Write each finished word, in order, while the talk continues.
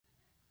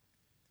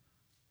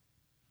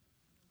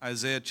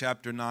Isaiah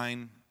chapter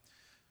 9.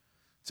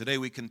 Today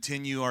we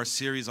continue our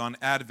series on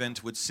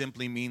Advent, which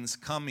simply means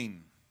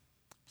coming.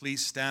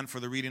 Please stand for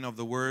the reading of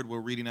the word.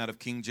 We're reading out of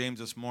King James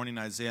this morning,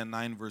 Isaiah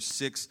 9 verse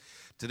 6.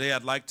 Today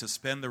I'd like to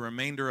spend the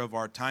remainder of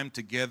our time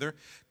together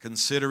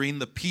considering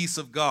the peace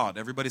of God.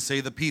 Everybody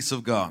say the peace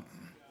of God.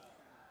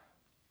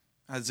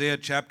 Isaiah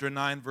chapter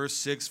 9 verse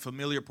 6,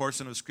 familiar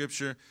portion of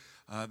Scripture.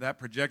 That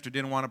projector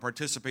didn't want to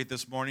participate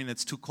this morning.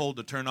 It's too cold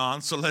to turn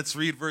on. So let's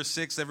read verse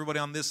 6. Everybody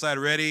on this side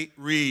ready?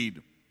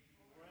 Read.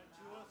 For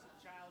unto us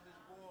a child is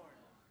born,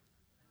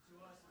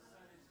 to us a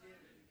son is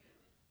given,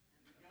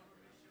 and the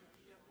government shall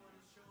be upon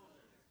his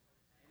shoulders,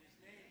 and his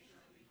name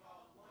shall be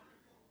called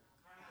Wonderful,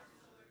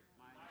 Counselor,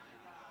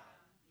 Mighty God,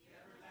 the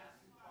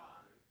Everlasting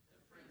Father,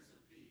 the Prince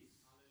of Peace.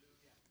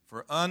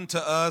 For unto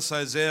us,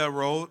 Isaiah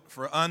wrote,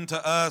 for unto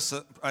us,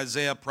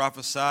 Isaiah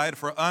prophesied,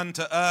 for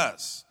unto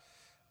us,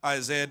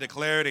 Isaiah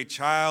declared, a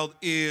child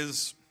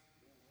is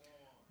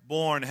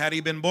born. Had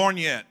he been born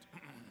yet?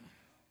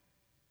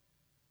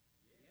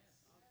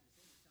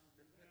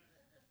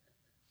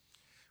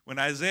 When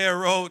Isaiah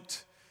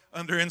wrote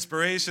under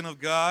inspiration of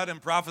God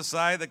and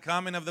prophesied the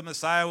coming of the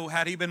Messiah,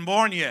 had he been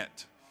born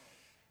yet?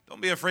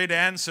 Don't be afraid to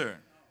answer.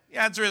 The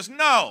answer is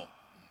no.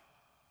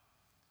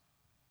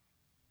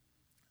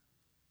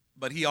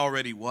 But he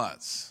already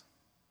was.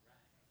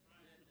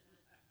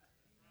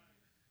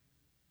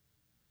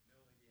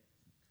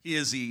 He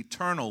is the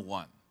eternal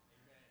one.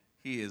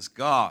 He is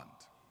God.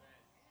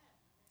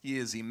 He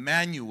is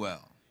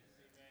Emmanuel.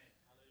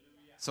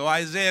 So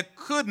Isaiah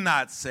could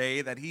not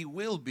say that he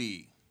will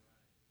be.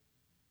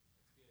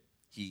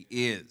 He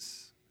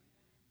is.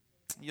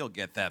 You'll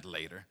get that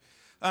later.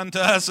 Unto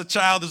us a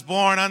child is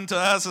born, unto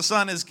us a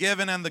son is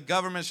given, and the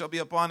government shall be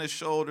upon his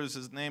shoulders.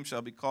 His name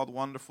shall be called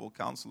Wonderful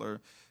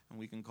Counselor, and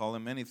we can call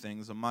him many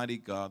things, a mighty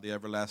God, the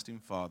everlasting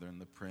Father,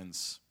 and the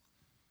Prince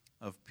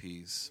of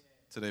Peace.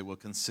 Today we'll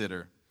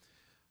consider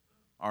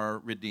our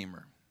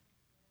Redeemer,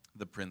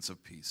 the Prince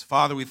of Peace.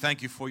 Father, we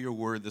thank you for your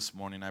word this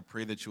morning. I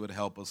pray that you would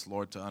help us,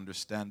 Lord, to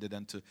understand it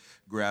and to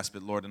grasp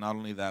it, Lord, and not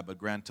only that, but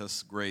grant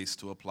us grace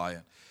to apply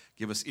it.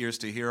 Give us ears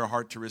to hear, a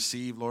heart to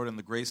receive, Lord, and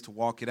the grace to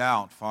walk it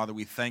out. Father,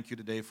 we thank you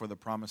today for the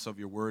promise of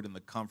your word and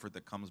the comfort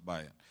that comes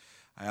by it.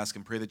 I ask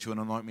and pray that you would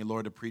anoint me,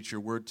 Lord, to preach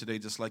your word today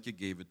just like you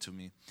gave it to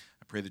me.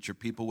 I pray that your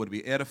people would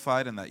be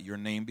edified and that your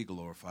name be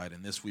glorified.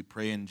 And this we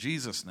pray in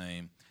Jesus'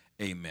 name,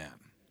 amen.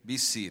 Be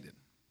seated.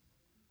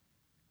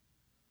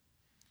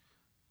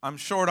 I'm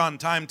short on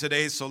time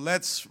today, so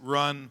let's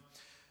run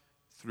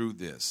through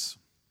this.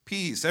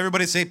 Peace.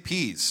 Everybody say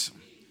peace.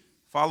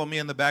 Follow me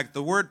in the back.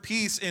 The word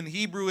peace in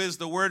Hebrew is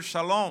the word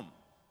shalom.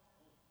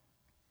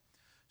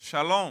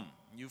 Shalom.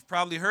 You've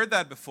probably heard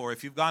that before.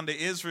 If you've gone to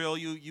Israel,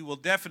 you will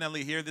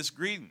definitely hear this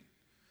greeting.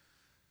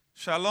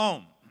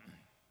 Shalom.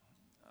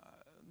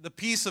 The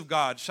peace of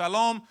God.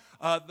 Shalom,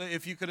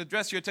 if you could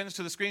address your attention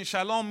to the screen,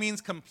 shalom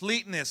means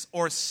completeness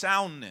or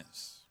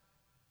soundness.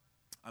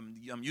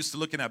 I'm used to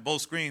looking at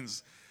both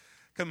screens.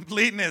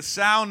 Completeness,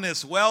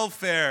 soundness,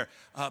 welfare,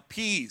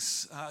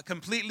 peace,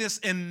 completeness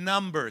in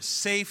numbers,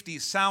 safety,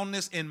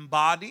 soundness in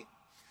body,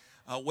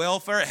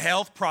 welfare,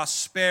 health,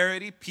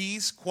 prosperity,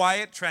 peace,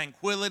 quiet,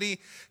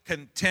 tranquility,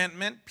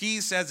 contentment,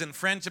 peace as in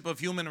friendship of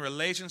human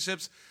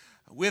relationships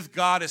with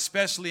God,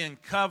 especially in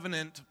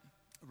covenant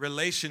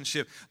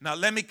relationship. Now,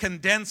 let me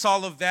condense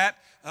all of that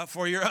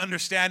for your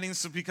understanding,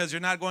 because you're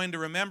not going to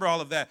remember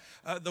all of that.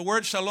 The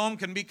word shalom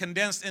can be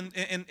condensed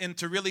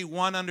into really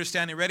one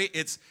understanding. Ready?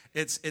 It's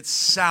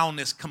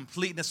soundness,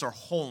 completeness, or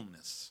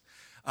wholeness.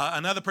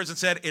 Another person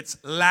said it's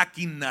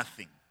lacking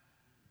nothing.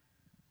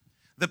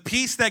 The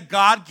peace that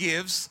God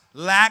gives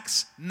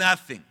lacks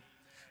nothing.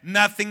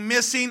 Nothing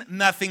missing,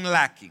 nothing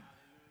lacking.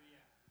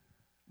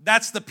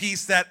 That's the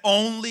peace that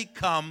only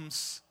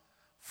comes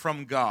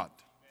from God.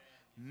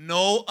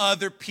 No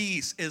other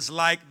peace is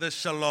like the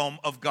shalom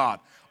of God.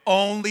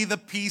 Only the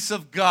peace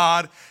of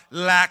God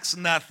lacks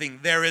nothing.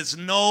 There is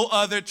no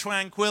other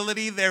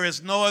tranquility. There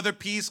is no other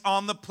peace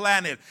on the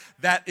planet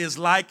that is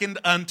likened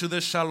unto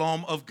the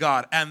shalom of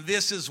God. And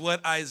this is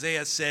what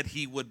Isaiah said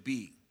he would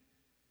be.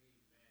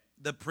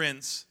 The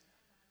Prince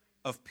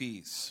of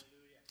Peace.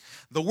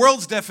 The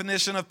world's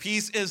definition of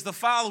peace is the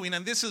following,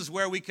 and this is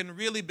where we can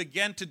really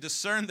begin to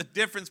discern the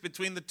difference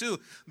between the two.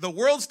 The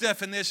world's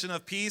definition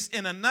of peace,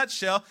 in a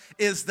nutshell,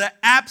 is the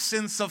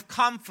absence of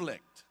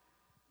conflict,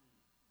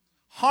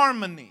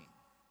 harmony,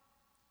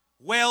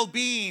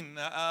 well-being,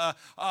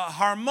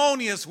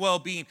 harmonious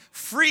well-being,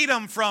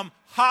 freedom from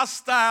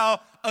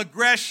hostile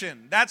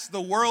aggression. That's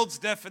the world's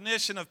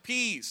definition of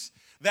peace,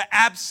 the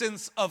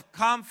absence of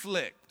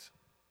conflict.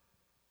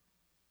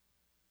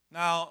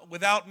 Now,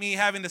 without me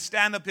having to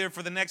stand up here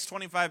for the next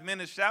 25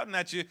 minutes shouting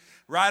at you,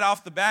 right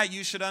off the bat,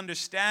 you should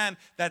understand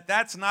that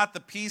that's not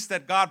the peace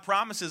that God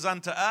promises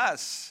unto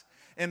us.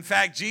 In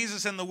fact,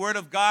 Jesus in the Word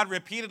of God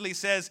repeatedly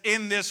says,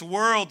 in this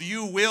world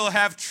you will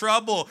have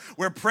trouble.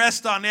 We're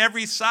pressed on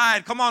every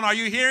side. Come on, are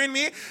you hearing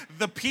me?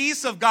 The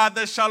peace of God,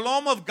 the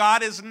shalom of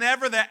God is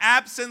never the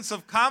absence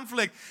of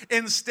conflict.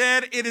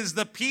 Instead, it is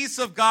the peace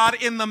of God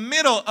in the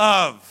middle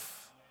of.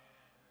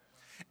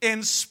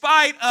 In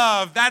spite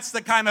of, that's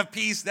the kind of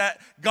peace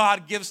that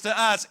God gives to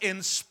us.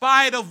 In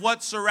spite of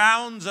what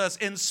surrounds us,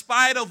 in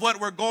spite of what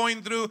we're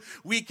going through,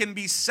 we can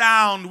be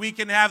sound. We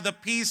can have the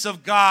peace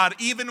of God.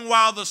 Even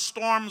while the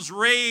storms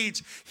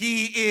rage,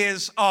 He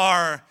is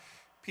our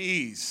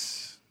peace.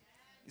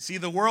 See,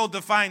 the world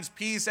defines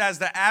peace as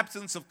the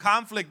absence of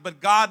conflict,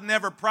 but God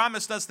never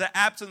promised us the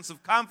absence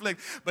of conflict,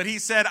 but He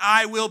said,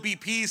 I will be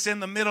peace in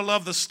the middle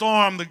of the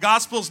storm. The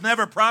Gospels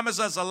never promise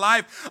us a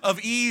life of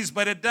ease,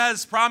 but it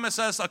does promise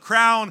us a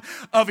crown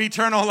of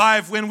eternal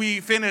life when we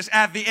finish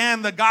at the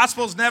end. The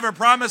Gospels never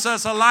promise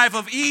us a life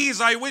of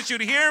ease. I wish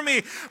you'd hear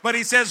me, but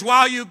He says,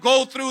 while you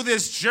go through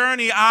this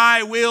journey,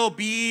 I will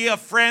be a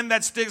friend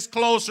that sticks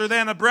closer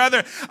than a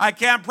brother. I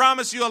can't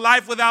promise you a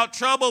life without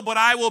trouble, but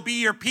I will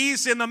be your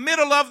peace in the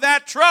middle of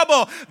that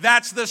trouble.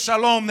 That's the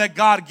shalom that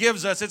God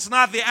gives us. It's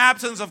not the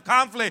absence of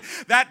conflict.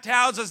 That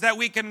tells us that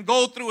we can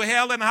go through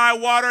hell and high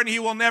water and He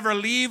will never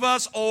leave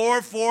us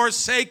or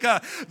forsake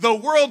us. The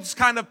world's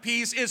kind of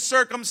peace is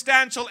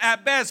circumstantial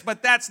at best,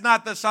 but that's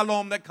not the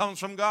shalom that comes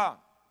from God.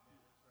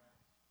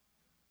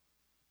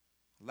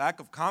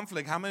 Lack of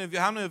conflict. How many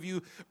of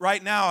you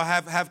right now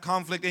have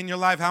conflict in your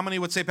life? How many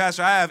would say,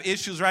 Pastor, I have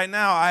issues right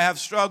now. I have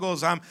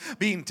struggles. I'm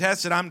being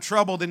tested. I'm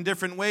troubled in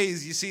different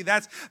ways. You see,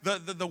 that's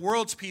the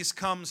world's peace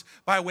comes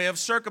by way of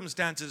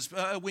circumstances.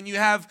 When you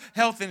have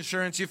health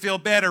insurance, you feel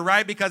better,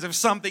 right? Because if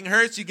something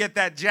hurts, you get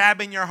that jab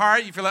in your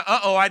heart. You feel like,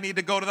 I need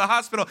to go to the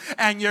hospital.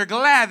 And you're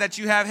glad that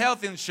you have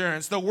health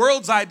insurance. The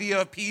world's idea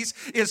of peace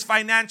is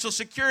financial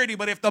security.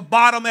 But if the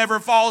bottom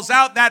ever falls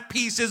out, that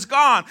peace is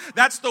gone.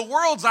 That's the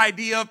world's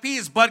idea of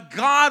peace. But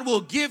God will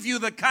give you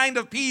the kind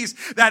of peace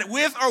that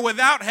with or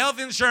without health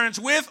insurance,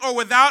 with or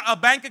without a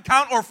bank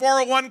account or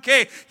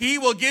 401k, He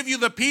will give you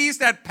the peace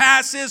that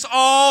passes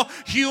all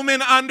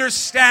human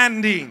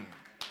understanding.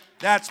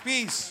 That's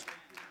peace.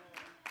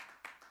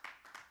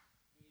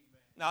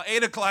 Now,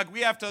 8 o'clock, we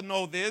have to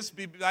know this.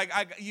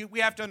 We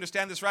have to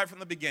understand this right from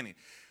the beginning.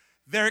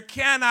 There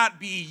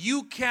cannot be,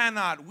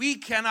 we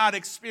cannot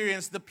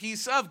experience the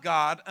peace of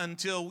God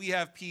until we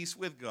have peace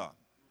with God.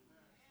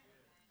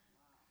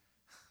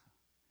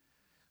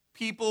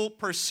 People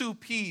pursue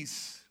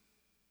peace.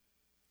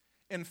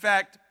 In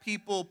fact,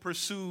 people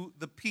pursue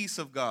the peace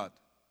of God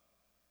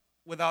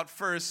without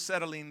first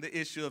settling the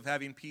issue of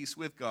having peace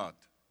with God.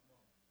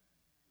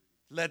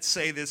 Let's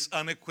say this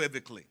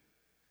unequivocally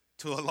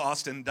to a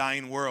lost and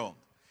dying world.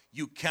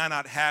 You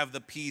cannot have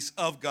the peace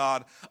of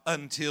God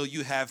until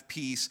you have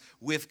peace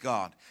with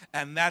God.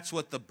 And that's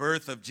what the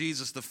birth of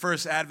Jesus, the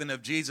first advent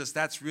of Jesus,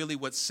 that's really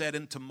what set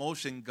into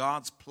motion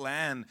God's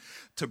plan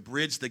to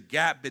bridge the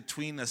gap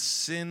between a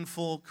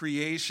sinful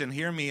creation,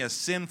 hear me, a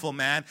sinful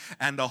man,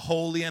 and a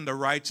holy and a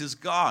righteous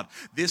God.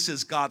 This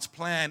is God's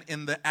plan.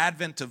 In the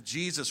advent of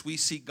Jesus, we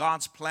see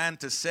God's plan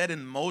to set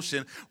in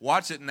motion,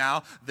 watch it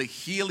now, the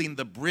healing,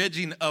 the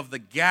bridging of the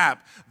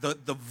gap, the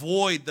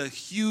void, the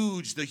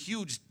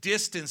huge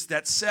distance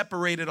that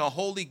separated a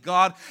holy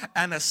God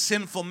and a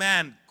sinful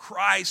man.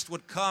 Christ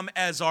would come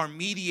as our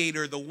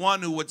mediator, the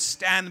one who would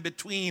stand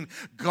between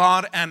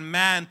God and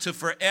man to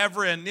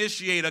forever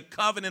initiate a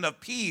covenant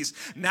of peace.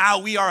 Now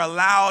we are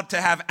allowed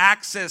to have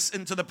access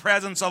into the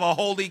presence of a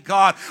holy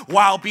God.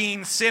 While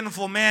being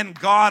sinful men,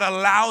 God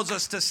allows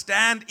us to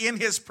stand in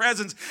His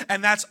presence,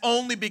 and that's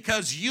only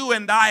because you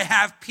and I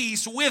have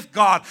peace with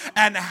God.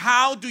 And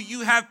how do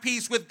you have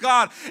peace with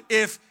God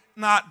if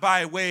not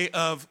by way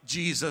of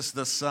Jesus,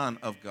 the Son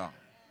of God?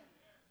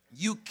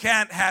 You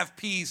can't have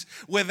peace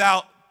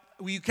without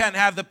You can't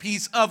have the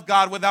peace of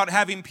God without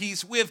having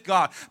peace with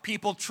God.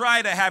 People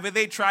try to have it.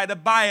 They try to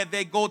buy it.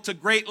 They go to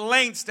great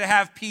lengths to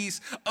have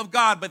peace of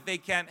God, but they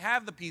can't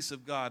have the peace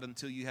of God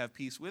until you have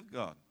peace with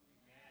God.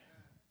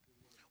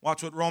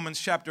 Watch what Romans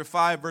chapter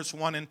 5, verse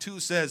 1 and 2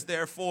 says.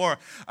 Therefore,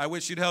 I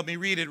wish you'd help me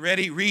read it.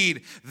 Ready?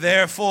 Read.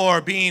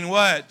 Therefore, being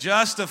what?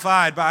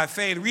 Justified by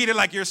faith. Read it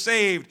like you're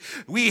saved.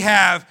 We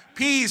have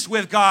peace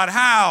with God.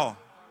 How?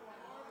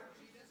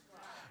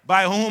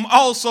 By whom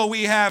also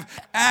we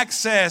have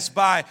access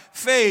by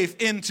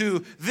faith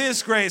into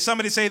this grace.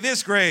 Somebody say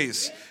this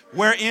grace.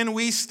 Wherein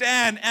we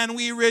stand and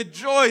we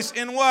rejoice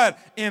in what?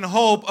 In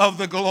hope of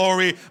the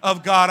glory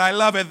of God. I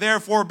love it.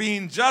 Therefore,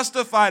 being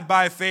justified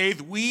by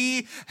faith,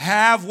 we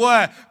have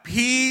what?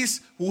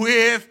 Peace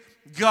with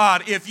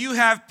God. If you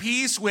have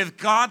peace with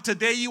God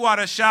today, you ought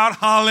to shout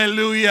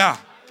hallelujah.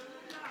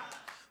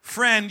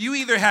 Friend, you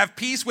either have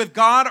peace with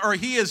God or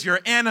He is your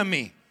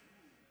enemy.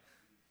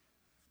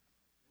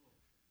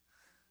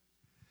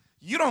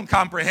 You don't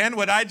comprehend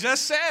what I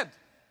just said.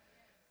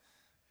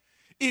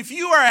 If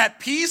you are at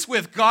peace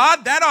with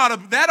God, that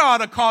ought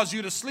to cause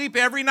you to sleep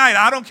every night.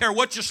 I don't care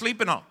what you're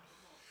sleeping on.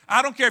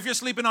 I don't care if you're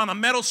sleeping on a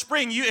metal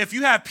spring. If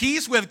you have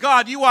peace with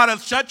God, you ought to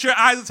shut your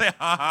eyes and say,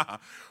 ha, ha, ha.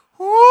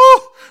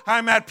 Whoo,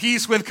 I'm at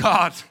peace with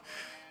God.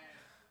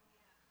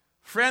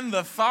 Friend,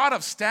 the thought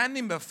of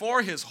standing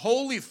before His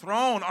holy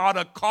throne ought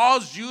to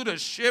cause you to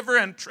shiver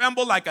and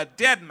tremble like a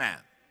dead man.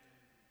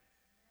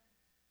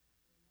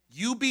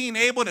 You being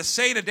able to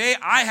say today,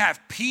 I have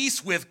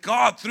peace with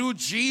God through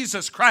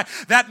Jesus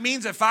Christ. That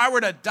means if I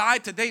were to die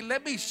today,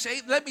 let me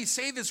say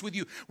this with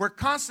you. We're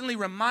constantly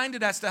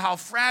reminded as to how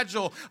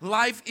fragile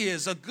life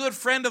is. A good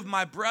friend of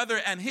my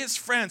brother and his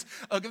friends,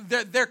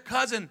 their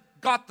cousin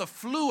got the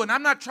flu, and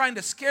I'm not trying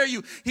to scare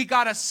you. He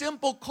got a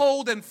simple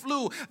cold and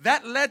flu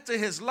that led to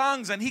his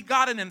lungs, and he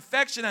got an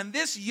infection, and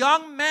this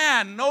young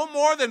man, no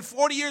more than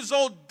 40 years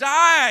old,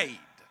 died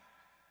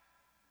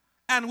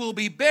and will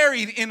be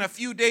buried in a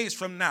few days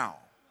from now.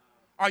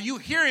 Are you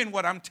hearing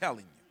what I'm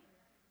telling you?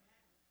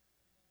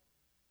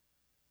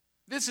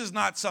 This is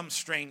not some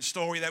strange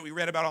story that we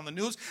read about on the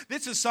news.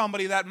 This is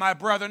somebody that my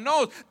brother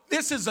knows.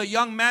 This is a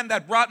young man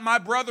that brought my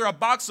brother a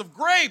box of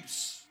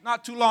grapes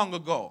not too long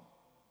ago.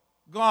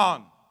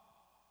 Gone.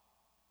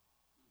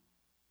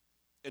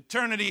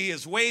 Eternity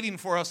is waiting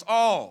for us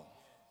all.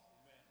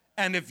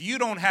 And if you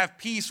don't have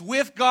peace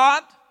with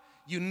God,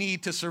 you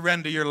need to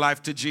surrender your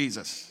life to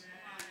Jesus.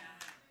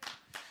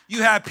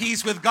 You have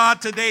peace with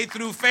God today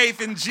through faith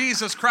in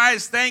Jesus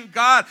Christ. Thank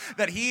God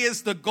that He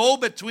is the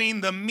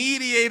go-between, the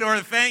mediator.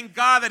 Thank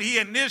God that He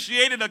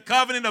initiated a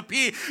covenant of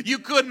peace. You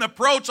couldn't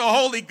approach a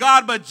holy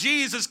God, but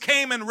Jesus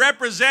came and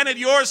represented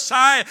your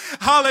side.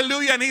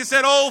 Hallelujah. And He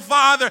said, oh,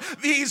 Father,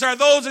 these are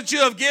those that you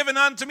have given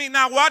unto me.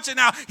 Now watch it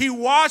now. He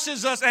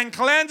washes us and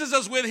cleanses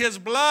us with His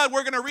blood.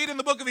 We're going to read in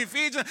the book of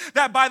Ephesians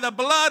that by the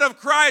blood of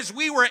Christ,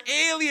 we were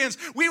aliens.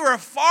 We were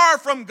far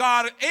from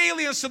God,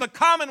 aliens to the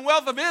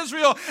commonwealth of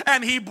Israel,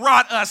 and He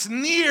brought us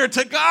near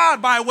to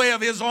God by way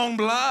of His own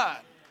blood.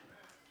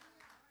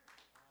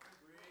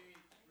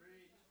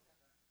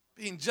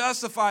 Being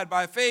justified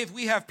by faith,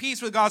 we have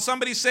peace with God.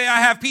 Somebody say,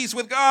 I have peace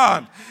with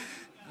God.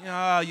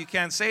 You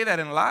can't say that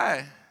and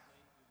lie.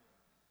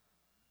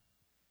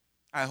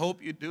 I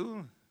hope you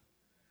do.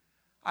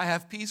 I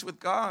have peace with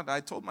God. I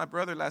told my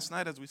brother last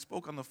night as we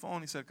spoke on the phone,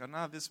 he said,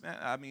 Carnal, this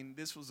man,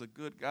 this was a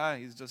good guy.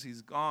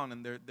 He's gone,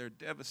 and they're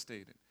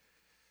devastated.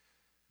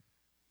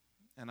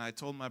 And I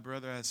told my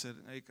brother, I said,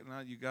 hey,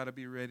 you got to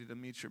be ready to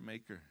meet your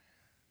Maker.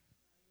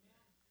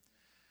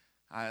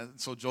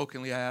 So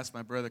jokingly, I asked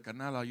my brother,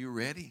 Carnal, are you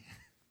ready?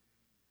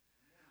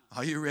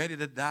 Are you ready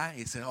to die?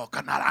 He said, oh,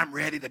 Carnal, I'm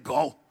ready to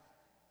go.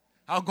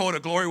 I'll go to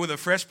glory with a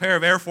fresh pair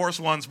of Air Force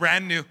Ones,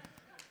 brand new.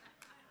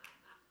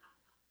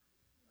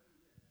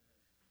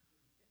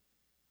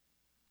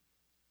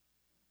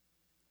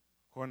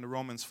 According to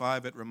Romans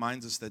 5, it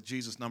reminds us that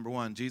Jesus, number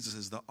one, Jesus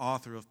is the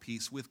author of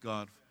peace with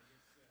God,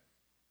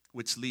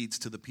 which leads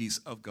to the peace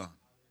of God.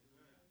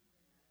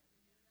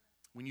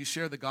 When you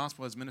share the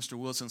gospel, as Minister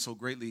Wilson so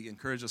greatly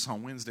encouraged us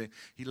on Wednesday,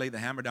 he laid the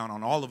hammer down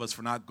on all of us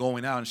for not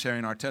going out and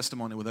sharing our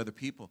testimony with other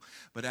people.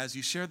 But as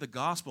you share the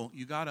gospel,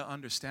 you got to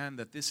understand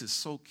that this is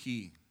so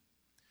key.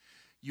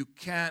 You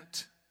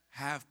can't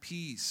have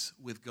peace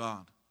with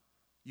God.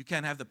 You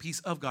can't have the peace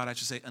of God, I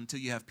should say,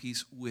 until you have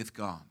peace with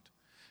God.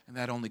 And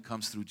that only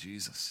comes through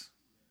Jesus.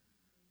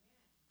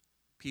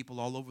 People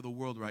all over the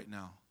world right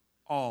now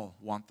all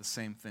want the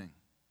same thing.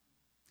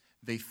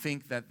 They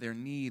think that their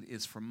need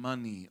is for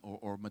money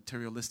or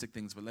materialistic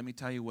things. But let me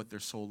tell you what their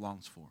soul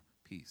longs for.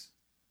 Peace.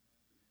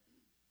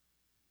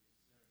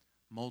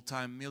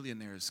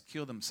 Multi-millionaires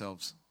kill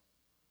themselves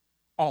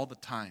all the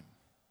time.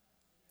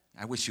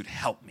 I wish you'd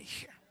help me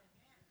here.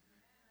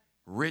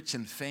 Rich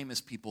and famous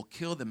people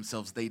kill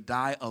themselves. They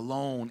die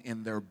alone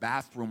in their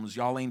bathrooms.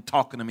 Y'all ain't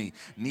talking to me.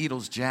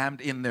 Needles jammed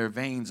in their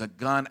veins. A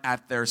gun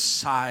at their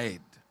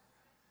side.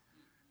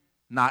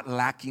 Not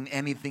lacking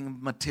anything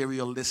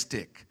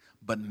materialistic,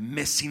 but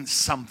missing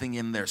something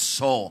in their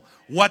soul.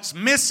 What's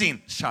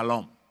missing?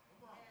 Shalom.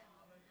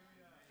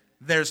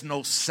 There's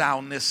no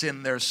soundness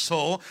in their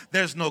soul.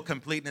 There's no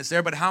completeness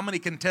there. But how many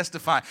can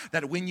testify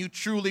that when you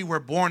truly were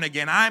born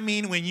again, I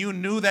mean when you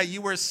knew that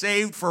you were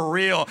saved for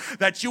real,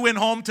 that you went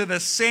home to the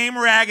same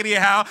raggedy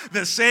house,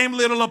 the same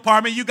little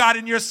apartment, you got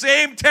in your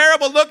same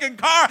terrible looking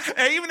car,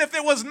 and even if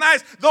it was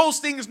nice, those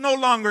things no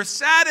longer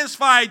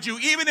satisfied you.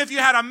 Even if you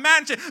had a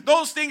mansion,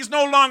 those things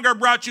no longer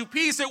brought you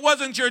peace. It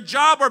wasn't your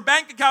job or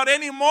bank account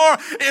anymore.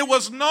 It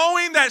was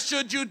knowing that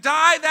should you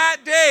die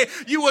that day,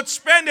 you would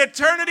spend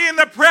eternity in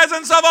the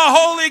presence of a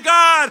holy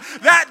God.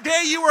 That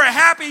day you were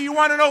happy. You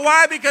want to know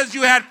why? Because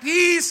you had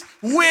peace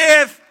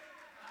with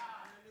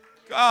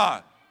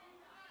God.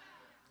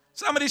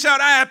 Somebody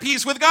shout, I have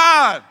peace with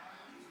God.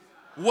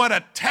 What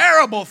a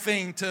terrible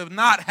thing to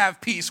not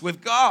have peace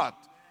with God.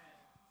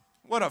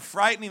 What a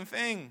frightening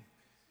thing.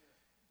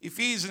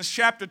 Ephesians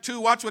chapter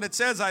 2, watch what it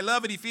says. I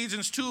love it.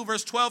 Ephesians 2,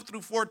 verse 12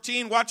 through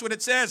 14. Watch what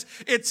it says.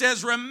 It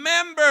says,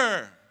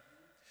 remember.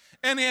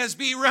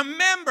 NASB,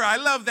 remember. I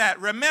love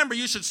that. Remember.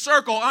 You should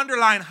circle,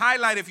 underline,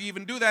 highlight if you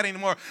even do that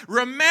anymore.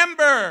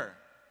 Remember,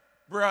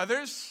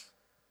 brothers.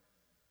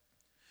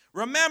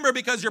 Remember,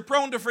 because you're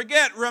prone to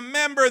forget.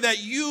 Remember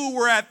that you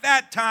were at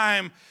that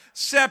time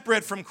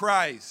separate from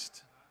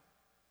Christ,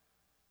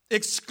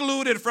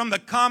 excluded from the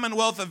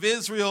commonwealth of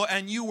Israel,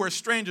 and you were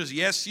strangers.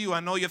 Yes, you. I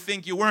know you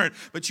think you weren't,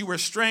 but you were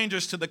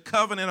strangers to the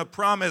covenant of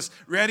promise.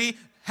 Ready?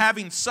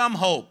 Having some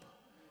hope,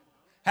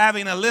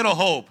 having a little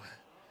hope,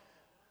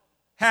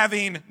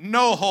 having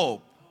no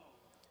hope.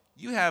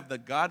 You have the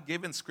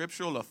God-given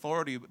scriptural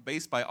authority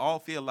based by all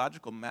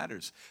theological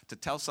matters to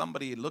tell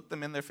somebody, look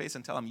them in their face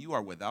and tell them you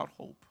are without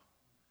hope.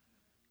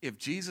 If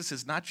Jesus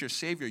is not your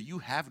Savior, you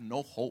have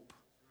no hope.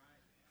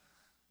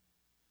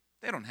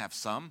 They don't have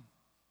some.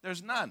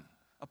 There's none.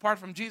 Apart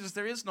from Jesus,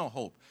 there is no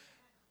hope.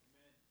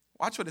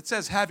 Watch what it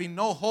says, having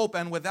no hope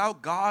and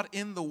without God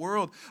in the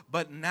world.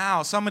 But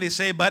now, somebody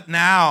say, but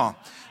now.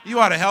 You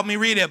ought to help me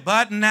read it.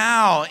 But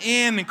now,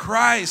 in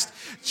Christ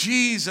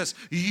Jesus,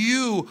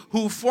 you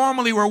who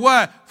formerly were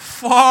what?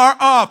 Far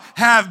off,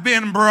 have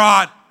been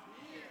brought.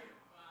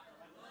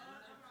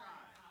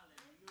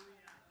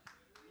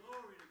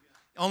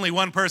 Only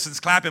one person's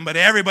clapping, but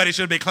everybody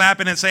should be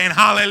clapping and saying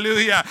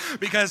hallelujah,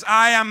 because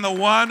I am the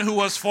one who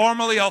was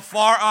formerly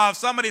afar off.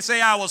 Somebody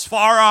say, I was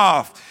far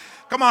off.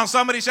 Come on,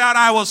 somebody shout,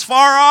 I was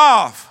far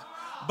off.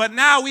 But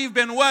now we've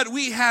been what?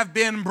 We have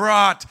been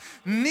brought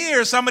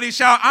near. Somebody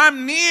shout,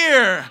 I'm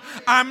near.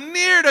 I'm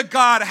near to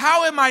God.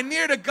 How am I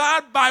near to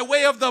God? By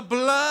way of the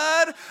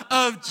blood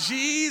of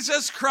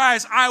Jesus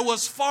Christ. I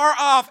was far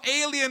off,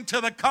 alien to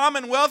the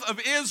commonwealth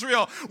of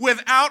Israel,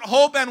 without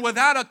hope and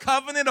without a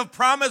covenant of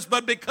promise.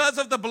 But because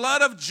of the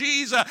blood of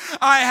Jesus,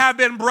 I have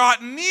been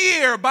brought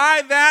near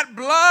by that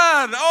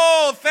blood.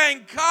 Oh,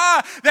 thank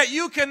God that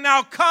you can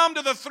now come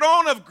to the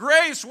throne of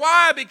grace.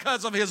 Why?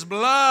 Because of his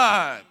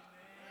blood.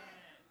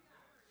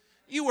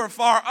 You were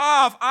far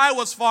off. I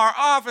was far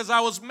off. As I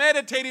was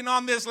meditating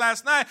on this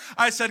last night,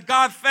 I said,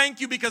 God, thank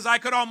you, because I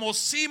could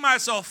almost see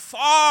myself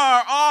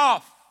far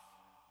off.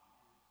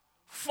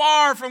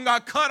 Far from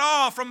God, cut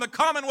off from the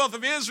commonwealth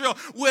of Israel,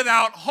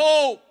 without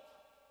hope,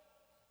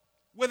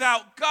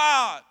 without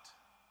God,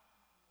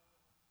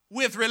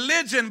 with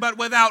religion, but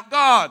without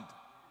God.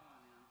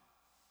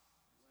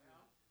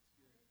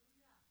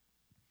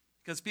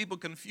 Because people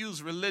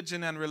confuse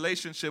religion and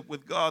relationship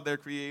with God, their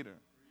creator.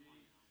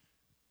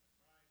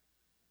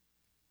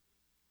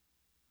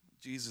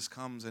 Jesus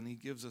comes and he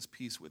gives us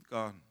peace with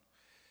God.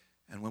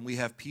 And when we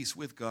have peace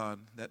with God,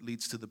 that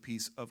leads to the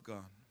peace of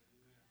God.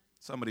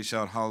 Somebody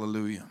shout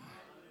hallelujah.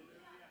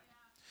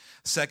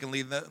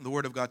 Secondly, the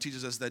Word of God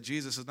teaches us that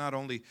Jesus is not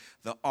only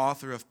the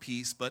author of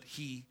peace, but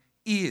he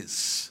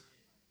is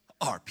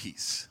our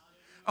peace.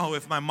 Oh,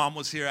 if my mom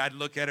was here, I'd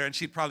look at her and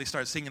she'd probably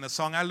start singing a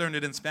song. I learned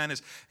it in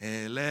Spanish.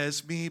 Él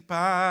es mi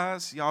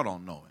paz. Y'all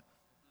don't know it.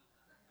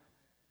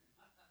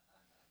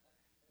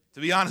 To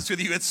be honest with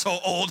you, it's so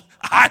old,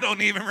 I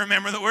don't even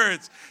remember the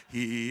words.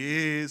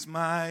 He is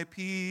my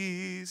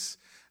peace.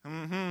 I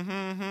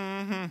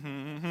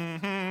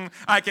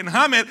can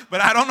hum it, but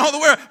I don't know the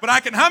word. But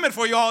I can hum it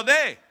for you all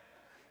day.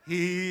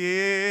 He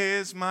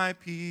is my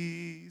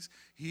peace.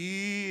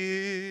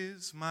 He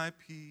is my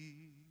peace.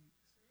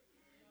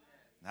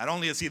 Not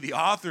only is he the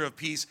author of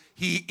peace,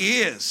 he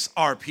is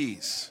our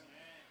peace.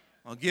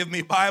 Well, give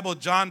me Bible,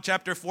 John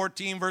chapter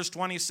 14, verse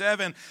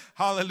 27.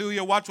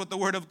 Hallelujah. Watch what the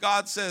Word of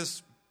God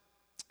says.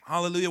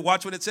 Hallelujah.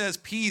 Watch what it says.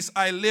 Peace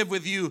I live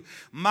with you.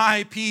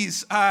 My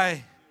peace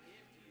I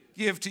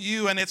give to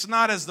you. And it's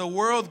not as the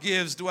world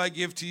gives do I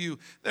give to you.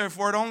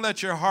 Therefore, don't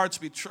let your hearts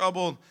be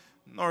troubled,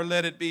 nor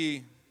let it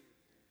be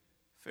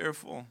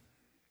fearful.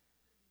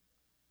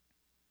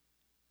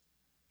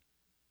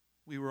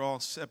 We were all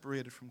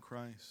separated from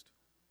Christ,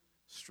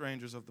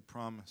 strangers of the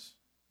promise,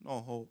 no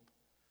hope.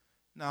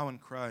 Now in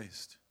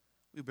Christ,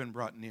 we've been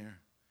brought near.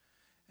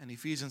 And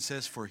Ephesians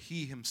says, for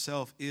he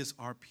himself is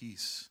our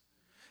peace.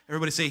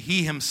 Everybody say,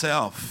 he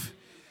himself.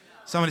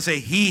 Somebody say,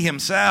 he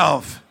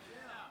himself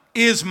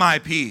is my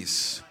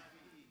peace.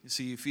 You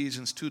see,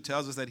 Ephesians 2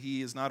 tells us that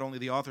he is not only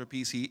the author of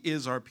peace, he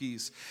is our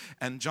peace.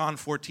 And John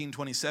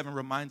 14:27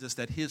 reminds us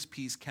that his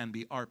peace can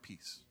be our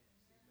peace.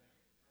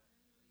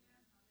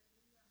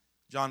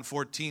 John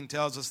 14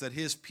 tells us that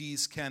his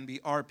peace can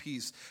be our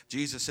peace.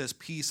 Jesus says,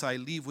 peace I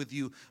leave with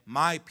you,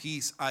 my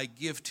peace I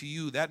give to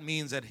you. That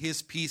means that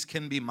his peace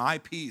can be my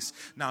peace.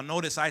 Now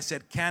notice I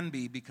said can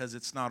be because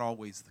it's not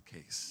always the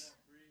case.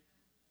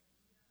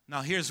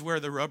 Now here's where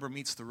the rubber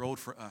meets the road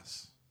for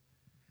us.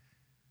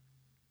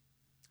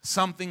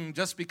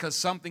 Just because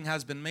something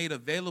has been made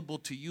available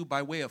to you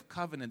by way of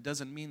covenant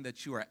doesn't mean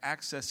that you are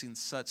accessing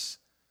such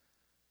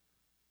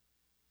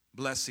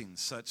blessings,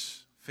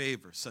 such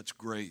favor, such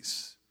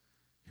grace.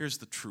 Here's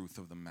the truth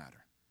of the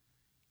matter.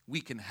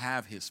 We can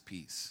have his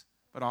peace,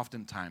 but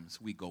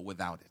oftentimes we go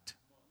without it.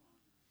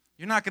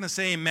 You're not going to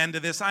say amen to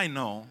this, I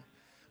know.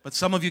 But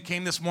some of you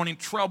came this morning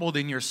troubled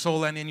in your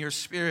soul and in your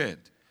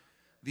spirit.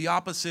 The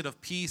opposite of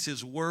peace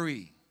is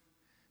worry.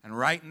 And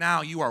right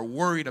now you are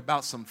worried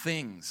about some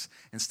things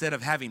instead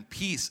of having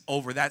peace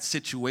over that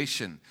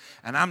situation.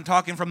 And I'm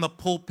talking from the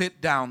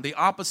pulpit down. The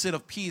opposite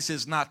of peace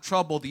is not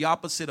trouble. The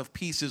opposite of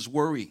peace is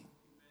worry.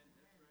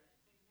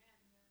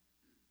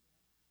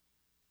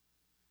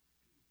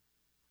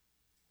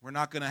 We're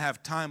not going to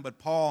have time, but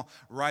Paul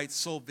writes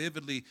so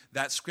vividly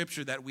that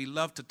scripture that we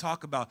love to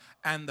talk about.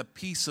 And the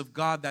peace of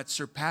God that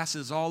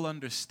surpasses all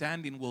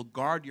understanding will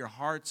guard your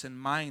hearts and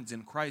minds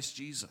in Christ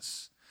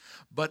Jesus.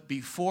 But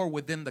before,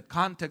 within the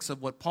context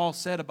of what Paul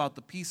said about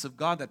the peace of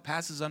God that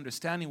passes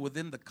understanding,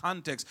 within the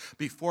context,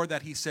 before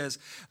that he says,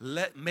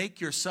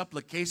 make your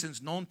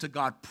supplications known to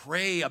God.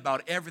 Pray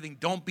about everything.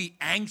 Don't be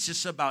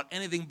anxious about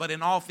anything, but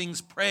in all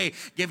things pray,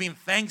 giving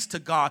thanks to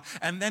God.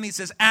 And then he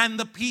says, and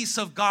the peace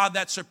of God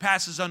that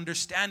surpasses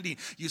understanding.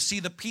 You see,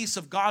 the peace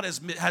of God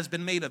has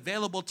been made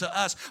available to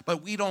us,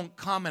 but we don't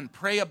come and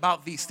pray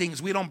about these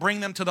things. We don't bring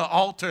them to the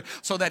altar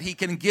so that he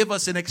can give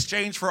us in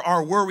exchange for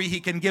our worry. He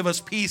can give us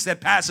peace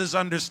that passes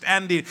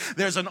understanding.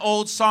 There's an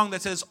old song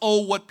that says,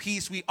 oh, what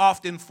peace we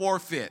often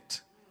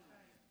forfeit.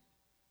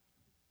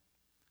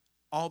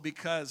 All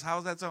because,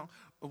 how's that song?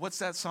 What's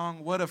that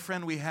song? What a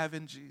friend we have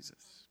in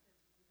Jesus.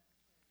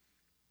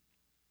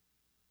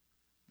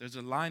 There's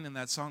a line in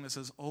that song that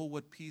says, oh,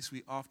 what peace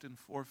we often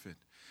forfeit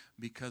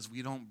because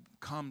we don't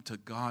come to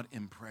God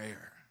in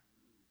prayer.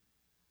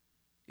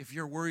 If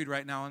you're worried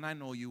right now, and I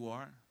know you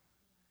are,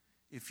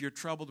 if you're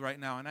troubled right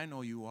now, and I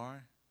know you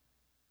are,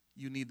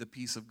 you need the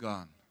peace of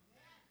God.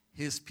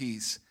 His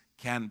peace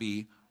can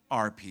be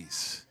our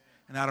peace.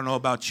 And I don't know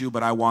about you,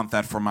 but I want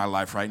that for my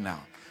life right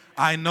now.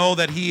 I know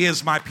that he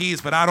is my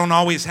peace, but I don't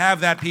always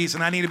have that peace,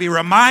 and I need to be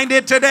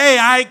reminded today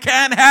I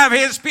can have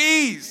his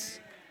peace.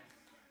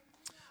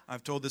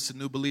 I've told this to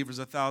new believers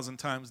 1,000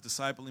 times,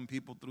 discipling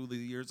people through the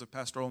years of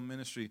pastoral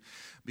ministry,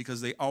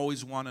 because they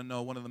always want to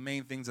know, one of the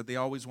main things that they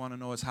always want to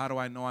know is, how do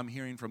I know I'm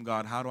hearing from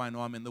God? How do I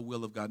know I'm in the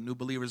will of God? New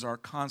believers are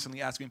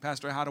constantly asking,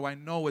 Pastor, how do I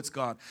know it's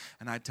God?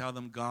 And I tell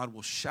them, God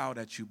will shout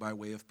at you by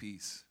way of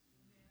peace.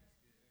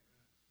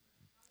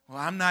 Well,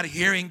 I'm not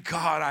hearing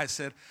God. I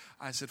said,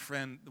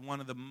 friend, one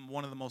of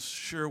the most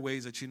sure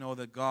ways that you know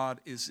that God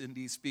is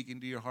indeed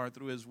speaking to your heart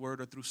through his word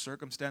or through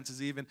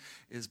circumstances even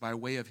is by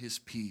way of his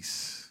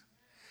peace.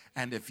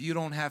 And if you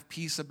don't have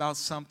peace about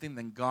something,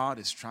 then God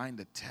is trying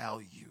to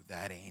tell you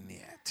that ain't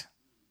it.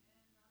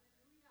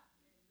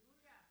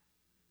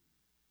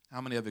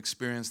 How many have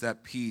experienced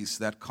that peace,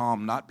 that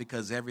calm, not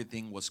because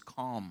everything was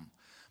calm,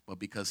 but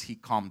because he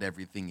calmed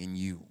everything in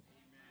you?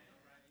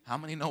 How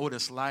many know what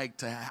it's like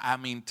to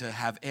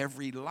have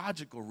every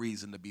logical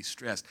reason to be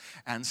stressed,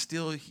 and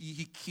still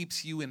he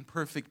keeps you in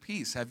perfect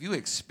peace? Have you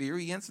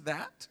experienced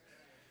that?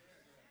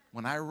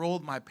 When I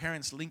rolled my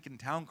parents' Lincoln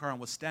Town Car and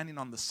was standing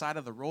on the side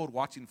of the road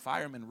watching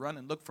firemen run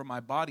and look for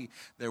my body,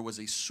 there was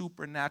a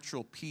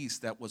supernatural peace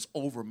that was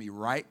over me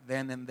right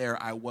then and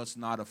there. I was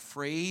not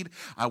afraid.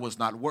 I was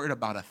not worried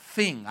about a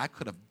thing. I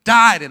could have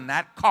died in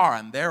that car,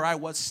 and there I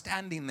was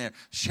standing there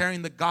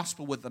sharing the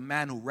gospel with a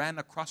man who ran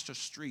across the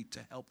street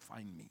to help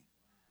find me.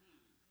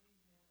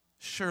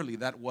 Surely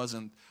that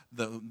wasn't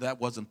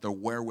the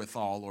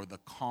wherewithal or the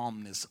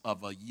calmness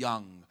of a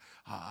young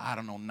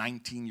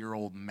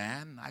 19-year-old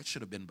man. I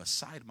should have been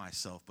beside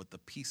myself, but the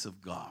peace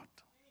of God.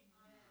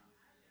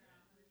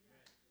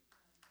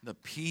 The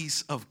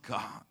peace of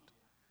God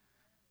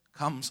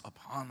comes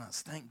upon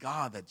us. Thank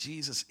God that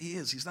Jesus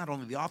he's not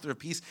only the author of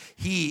peace,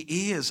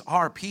 he is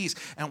our peace.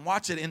 And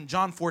watch it in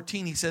John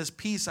 14, he says,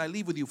 peace I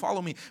leave with you.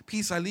 Follow me.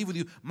 Peace I leave with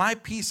you. My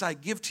peace I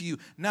give to you.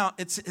 Now,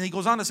 he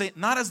goes on to say,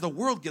 not as the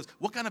world gives.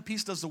 What kind of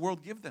peace does the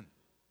world give then?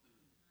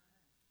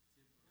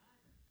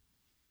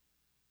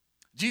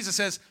 Jesus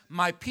says,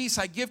 my peace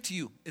I give to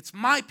you. It's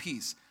my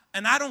peace.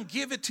 And I don't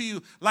give it to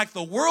you like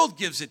the world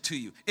gives it to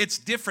you. It's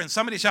different.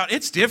 Somebody shout,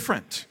 it's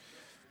different.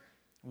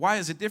 Why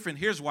is it different?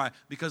 Here's why.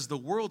 Because the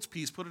world's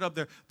peace, put it up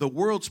there, the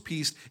world's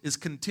peace is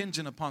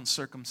contingent upon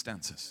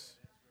circumstances.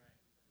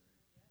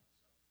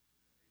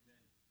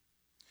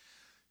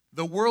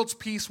 The world's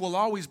peace will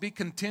always be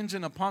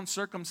contingent upon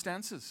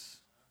circumstances.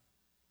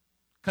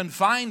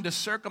 Confined to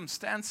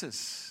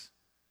circumstances.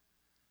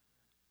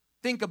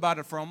 Think about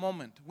it for a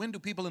moment. When do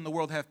people in the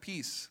world have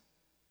peace?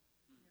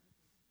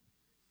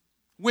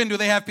 When do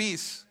they have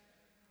peace?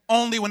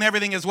 Only when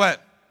everything is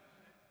what?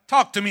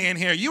 Talk to me in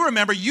here. You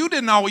remember, you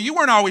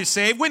weren't always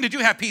saved. When did you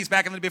have peace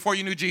back before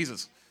you knew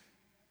Jesus?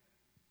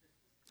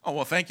 Oh,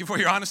 well, thank you for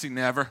your honesty.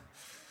 Never.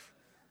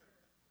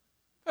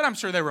 But I'm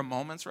sure there were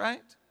moments,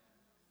 right?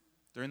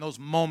 During those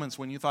moments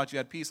when you thought you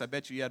had peace, I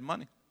bet you had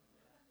money.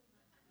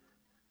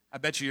 I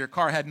bet you your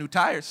car had new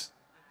tires.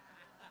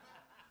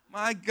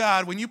 My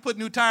God, when you put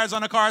new tires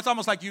on a car, it's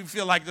almost like you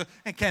feel like,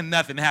 can't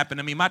nothing happen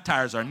to me. My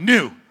tires are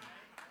new.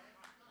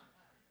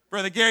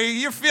 Brother Gary,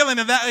 you're feeling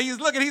that.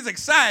 He's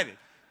excited.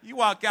 You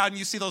walk out and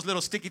you see those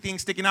little sticky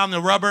things sticking out in the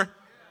rubber.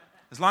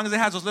 As long as it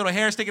has those little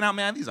hairs sticking out,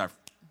 man, these are.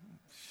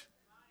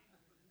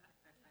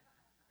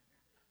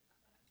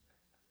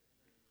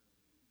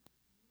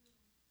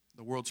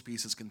 The world's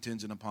peace is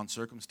contingent upon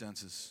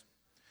circumstances.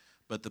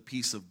 But the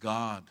peace of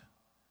God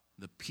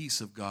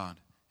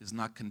is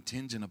not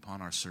contingent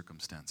upon our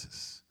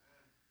circumstances.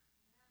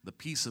 The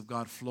peace of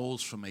God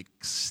flows from a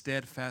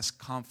steadfast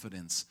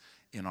confidence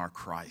in our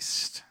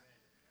Christ.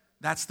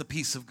 That's the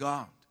peace of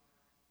God.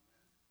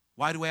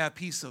 Why do we have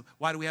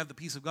the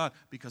peace of God?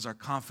 Because our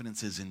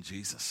confidence is in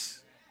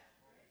Jesus.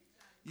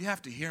 You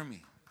have to hear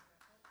me.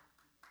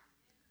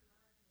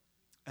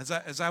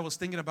 As I was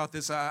thinking about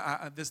this,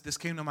 this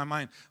came to my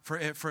mind.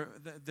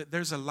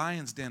 There's a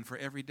lion's den for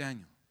every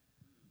Daniel.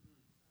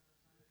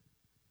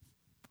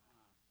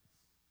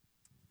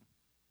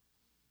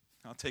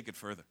 I'll take it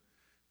further.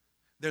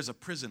 There's a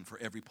prison for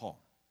every Paul.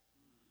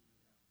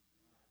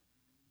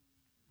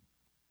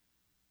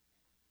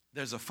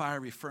 There's a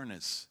fiery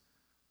furnace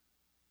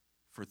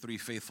for 3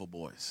 faithful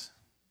boys.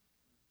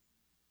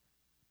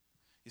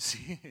 You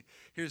see,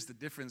 here's the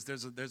difference.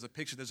 There's a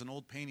picture, there's an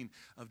old painting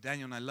of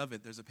Daniel, and I love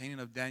it. There's a painting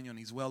of Daniel, and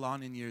he's well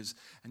on in years,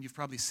 and you've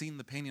probably seen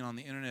the painting on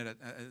the internet.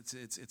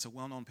 It's a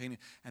well-known painting,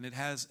 and it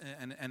has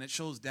and it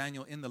shows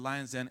Daniel in the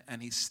lion's den,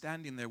 and he's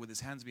standing there with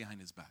his hands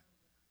behind his back,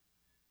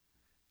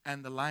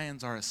 and the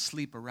lions are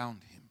asleep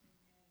around him.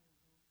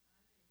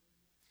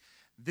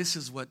 This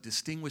is what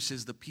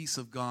distinguishes the peace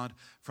of God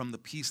from the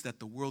peace that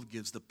the world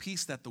gives. The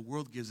peace that the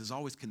world gives is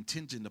always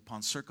contingent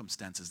upon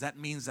circumstances. That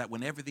means that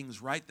when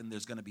everything's right, then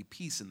there's going to be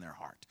peace in their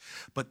heart.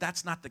 But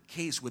that's not the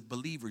case with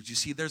believers. You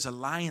see, there's a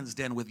lion's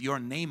den with your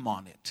name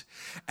on it.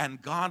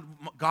 And God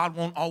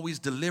won't always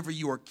deliver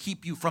you or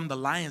keep you from the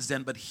lion's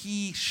den, but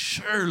He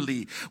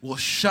surely will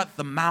shut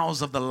the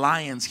mouths of the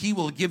lions. He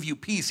will give you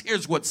peace.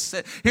 Here's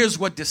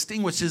what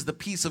distinguishes the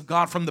peace of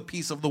God from the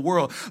peace of the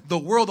world. The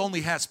world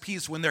only has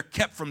peace when they're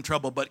kept from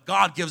trouble, but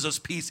God gives us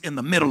peace in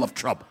the middle of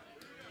trouble.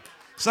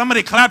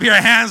 Somebody clap your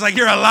hands like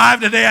you're alive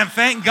today and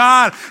thank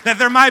God that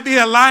there might be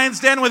a lion's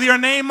den with your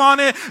name on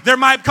it. There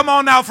might, come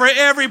on now, for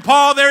every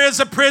Paul there is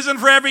a prison,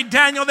 for every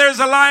Daniel there's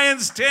a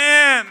lion's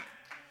den.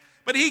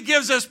 But He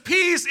gives us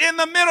peace in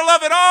the middle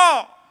of it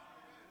all.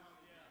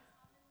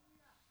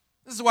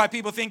 This is why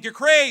people think you're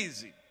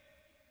crazy.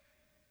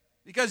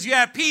 Because you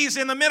have peace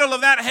in the middle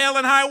of that hell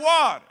and high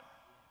water.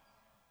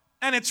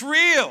 And it's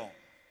real.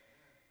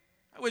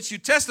 I wish you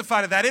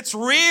testify to that. It's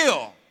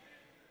real.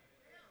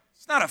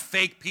 It's not a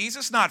fake peace.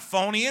 It's not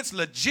phony. It's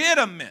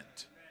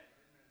legitimate.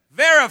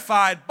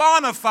 Verified,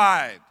 bona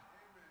fide.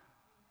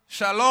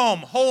 Shalom,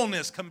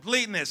 wholeness,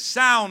 completeness,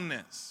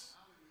 soundness.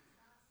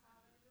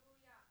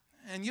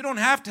 And you don't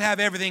have to have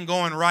everything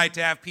going right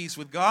to have peace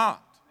with God.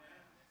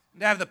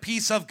 To have the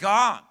peace of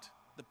God.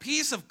 The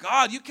peace of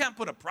God, you can't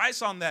put a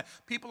price on that.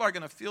 People are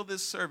going to feel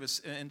this service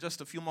in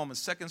just a few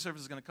moments. Second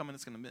service is going to come and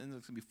it's going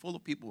to be full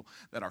of people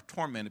that are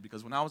tormented.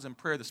 Because when I was in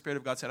prayer, the Spirit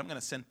of God said, I'm going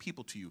to send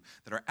people to you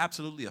that are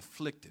absolutely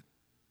afflicted.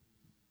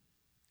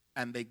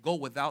 And they go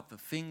without the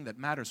thing that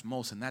matters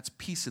most, and that's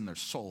peace in their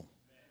soul.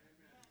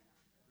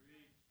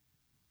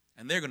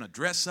 And they're going to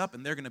dress up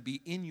and they're going to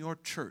be in your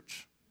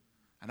church.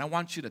 And I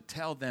want you to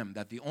tell them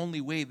that the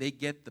only way they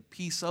get the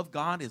peace of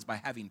God is by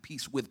having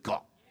peace with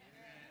God.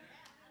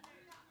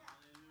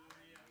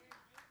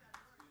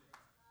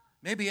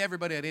 Maybe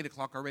everybody at 8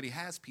 o'clock already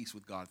has peace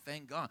with God.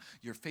 Thank God.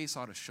 Your face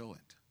ought to show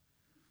it.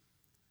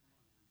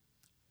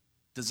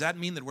 Does that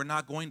mean that we're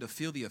not going to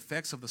feel the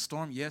effects of the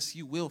storm? Yes,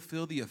 you will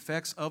feel the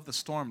effects of the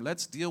storm.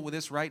 Let's deal with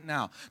this right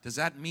now. Does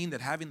that mean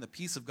that having the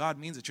peace of God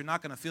means that you're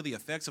not going to feel the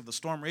effects of the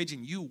storm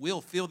raging? You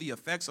will feel the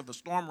effects of the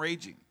storm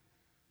raging.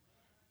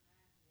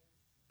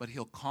 But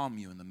He'll calm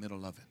you in the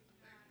middle of it.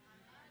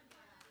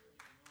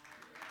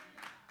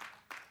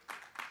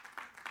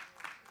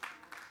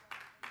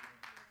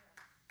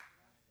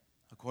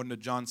 According to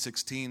John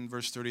 16,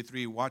 verse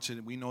 33, watch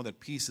it. We know that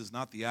peace is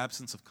not the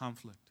absence of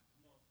conflict.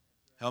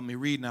 Help me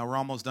read now. We're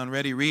almost done.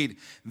 Ready? Read.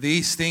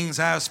 These things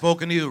I have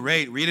spoken to you.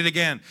 Read it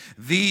again.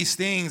 These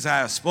things I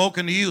have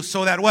spoken to you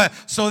so that what?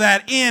 So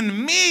that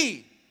in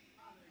me.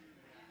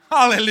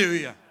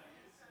 Hallelujah.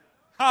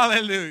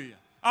 Hallelujah.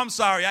 I'm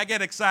sorry. I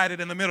get excited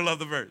in the middle of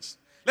the verse.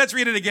 Let's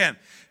read it again.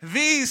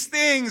 These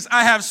things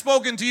I have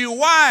spoken to you.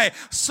 Why?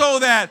 So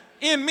that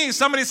in me.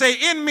 Somebody say,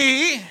 in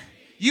me,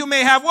 you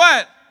may have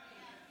what?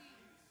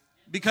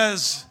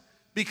 Because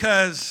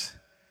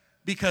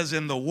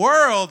in the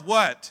world,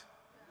 what?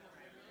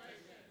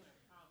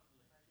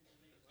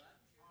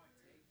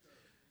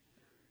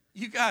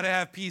 You got to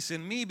have peace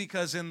in me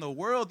because in the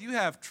world you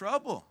have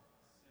trouble.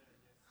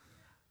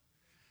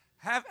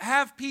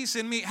 Have peace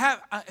in me.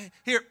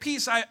 Here,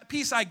 peace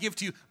I give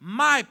to you.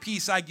 My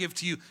peace I give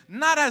to you,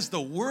 not as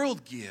the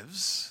world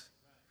gives.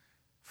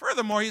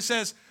 Furthermore, He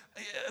says,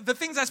 the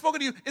things I've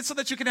spoken to you, it's so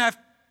that you can have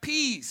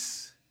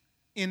peace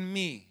in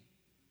me.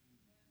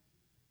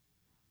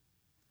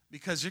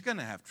 Because you're going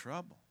to have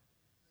trouble.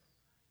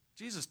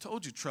 Jesus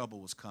told you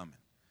trouble was coming.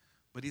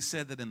 But He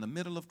said that in the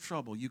middle of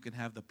trouble, you can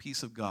have the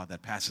peace of God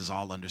that passes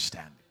all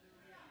understanding.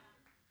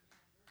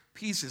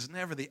 Peace is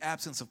never the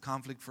absence of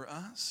conflict for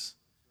us.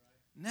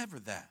 Never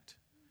that.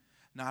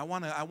 Now,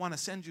 I want to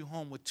send you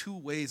home with 2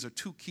 ways or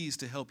 2 keys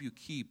to help you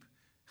keep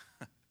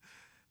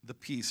the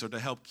peace or to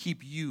help keep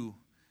you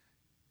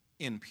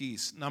in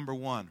peace. Number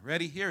 1,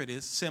 ready? Here it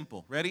is.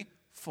 Simple. Ready?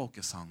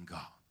 Focus on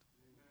God.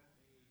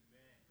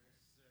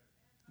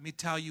 Let me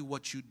tell you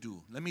what you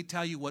do. Let me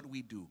tell you what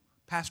we do.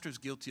 Pastor's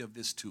guilty of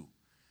this too.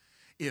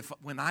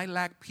 When I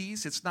lack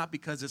peace, it's not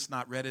because it's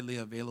not readily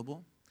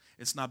available.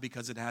 It's not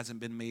because it hasn't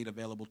been made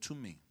available to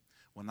me.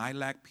 When I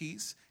lack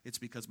peace, it's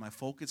because my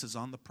focus is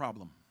on the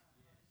problem.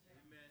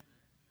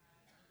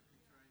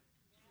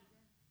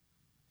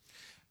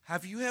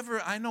 Have you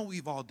ever, I know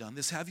we've all done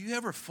this, have you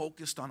ever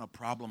focused on a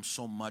problem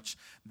so much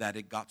that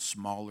it got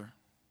smaller?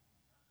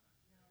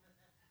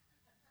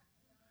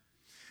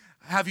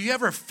 Have you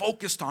ever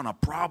focused on a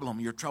problem,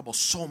 your trouble,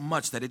 so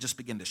much that it just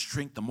began to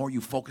shrink? The more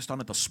you focused on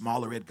it, the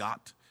smaller it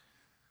got.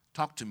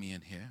 Talk to me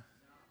in here.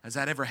 Has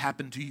that ever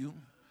happened to you?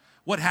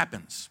 What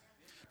happens?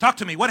 Talk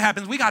to me. What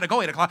happens? We got to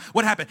go 8 o'clock.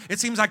 What happened? It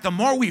seems like the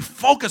more we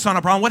focus on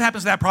a problem, what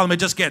happens to that problem? It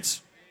just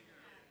gets.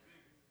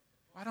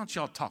 Why don't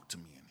y'all talk to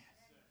me in here?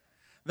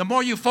 The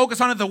more you focus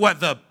on it, the what?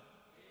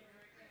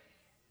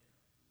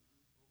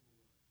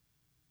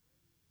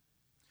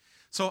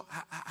 So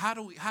how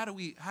do we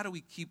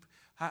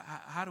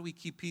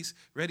keep peace?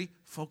 Ready?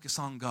 Focus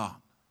on God.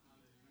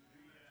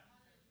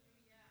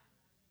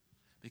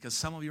 Because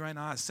some of you right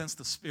now, I sense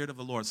the Spirit of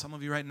the Lord. Some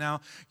of you right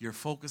now, you're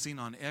focusing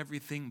on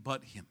everything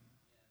but Him.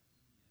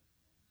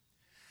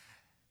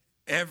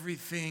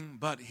 Everything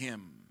but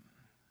Him.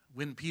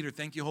 When Peter,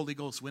 thank you, Holy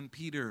Ghost, when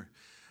Peter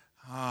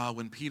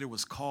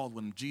was called,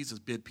 when Jesus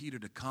bid Peter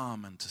to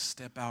come and to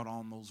step out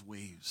on those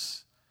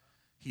waves,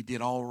 he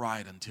did all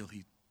right until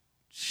he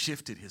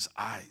shifted his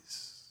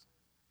eyes.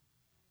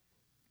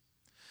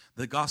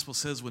 The gospel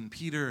says when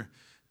Peter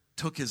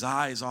took his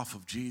eyes off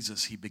of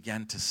Jesus, he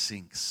began to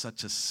sink.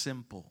 Such a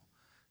simple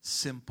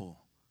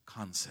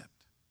concept.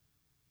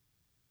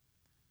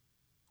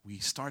 We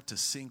start to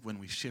sink when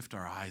we shift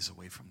our eyes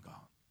away from God.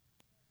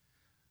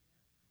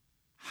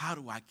 How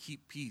do I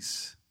keep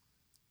peace?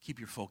 Keep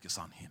your focus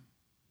on Him.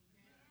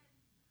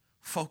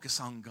 Focus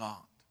on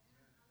God.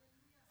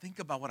 Think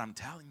about what I'm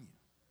telling you.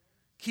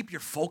 Keep your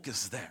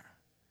focus there.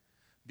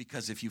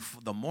 Because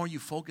the more you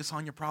focus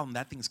on your problem,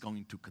 that thing's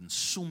going to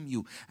consume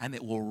you, and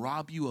it will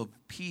rob you of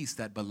peace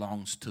that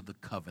belongs to the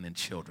covenant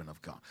children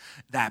of God.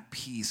 That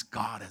peace,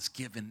 God has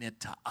given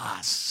it to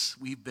us.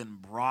 We've been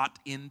brought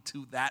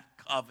into that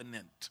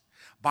covenant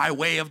by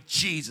way of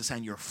Jesus,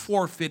 and you're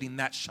forfeiting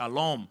that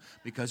shalom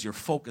because you're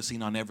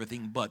focusing on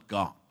everything but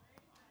God.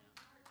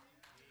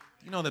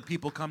 You know that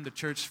people come to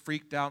church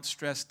freaked out,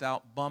 stressed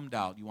out, bummed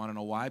out. You want to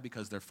know why?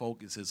 Because their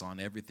focus is on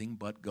everything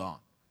but God.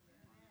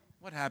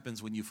 What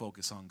happens when you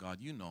focus on God?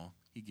 You know,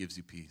 He gives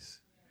you peace.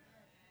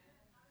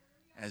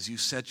 As you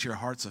set your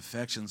heart's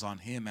affections on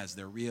Him, as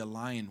they're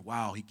realigned,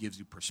 wow, He gives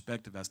you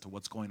perspective as to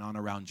what's going on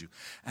around you.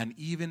 And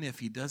even if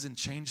He doesn't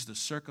change the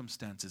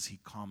circumstances, He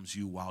calms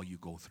you while you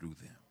go through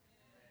them.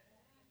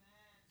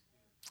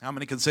 How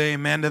many can say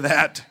amen to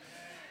that?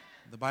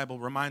 The Bible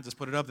reminds us,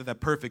 put it up, that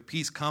perfect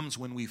peace comes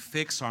when we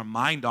fix our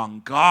mind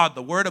on God.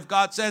 The Word of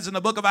God says in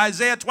the book of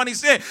Isaiah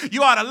 26,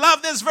 you ought to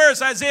love this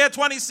verse, Isaiah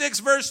 26,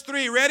 verse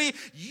 3. Ready?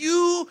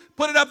 You,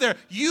 put it up there,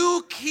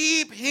 you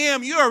keep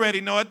Him. You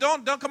already know it.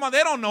 Don't come on,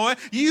 they don't know it.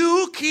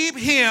 You keep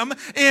Him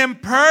in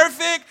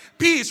perfect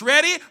peace.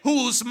 Ready?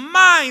 Whose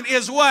mind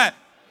is what?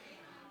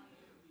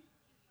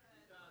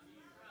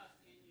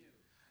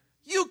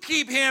 You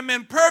keep Him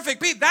in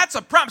perfect peace. That's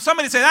a promise.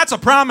 Somebody say, that's a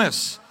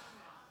promise.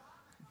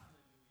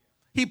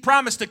 He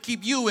promised to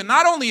keep you and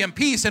not only in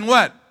peace and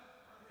what?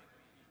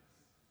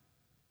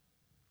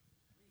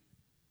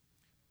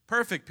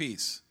 Perfect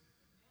peace.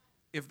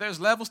 If there's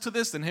levels to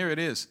this, then here it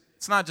is.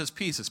 It's not just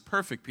peace, it's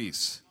perfect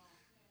peace.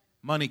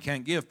 Money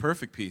can't give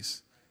perfect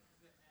peace.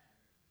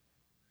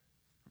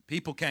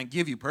 People can't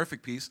give you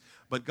perfect peace,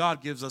 but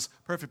God gives us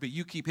perfect peace.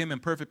 You keep Him in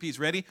perfect peace.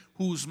 Ready?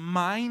 Whose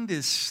mind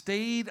is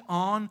stayed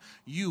on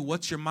you.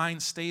 What's your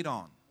mind stayed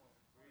on?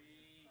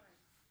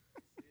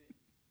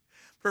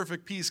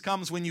 Perfect peace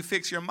comes when you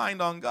fix your mind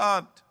on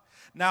God.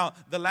 Now,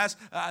 the last,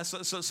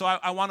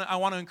 I want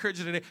to encourage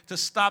you today to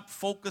stop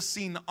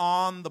focusing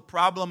on the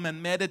problem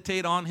and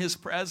meditate on His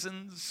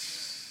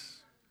presence.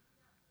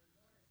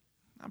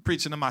 I'm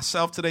preaching to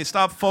myself today.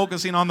 Stop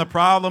focusing on the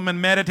problem and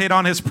meditate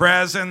on His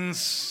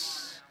presence.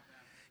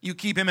 You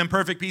keep Him in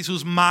perfect peace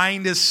whose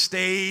mind is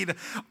stayed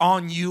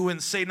on you.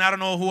 And Satan, I don't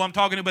know who I'm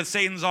talking to, but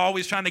Satan's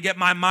always trying to get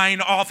my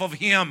mind off of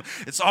Him.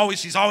 He's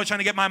always trying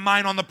to get my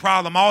mind on the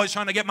problem. Always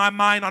trying to get my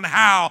mind on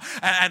how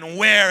and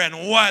where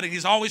and what. And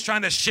he's always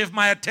trying to shift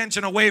my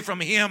attention away from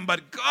Him.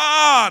 But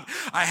God,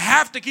 I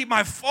have to keep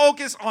my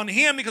focus on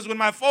Him, because when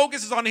my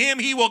focus is on Him,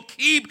 He will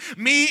keep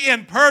me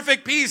in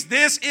perfect peace.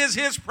 This is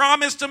His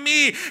promise to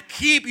me.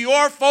 Keep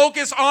your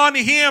focus on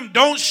Him.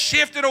 Don't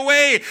shift it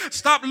away.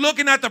 Stop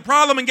looking at the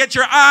problem and get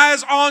your eyes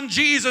on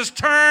Jesus.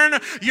 Turn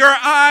your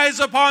eyes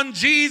upon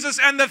Jesus,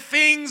 and the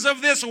things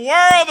of this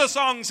world, the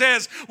song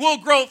says, will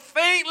grow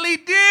faintly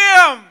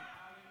dim.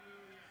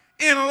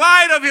 In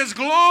light of His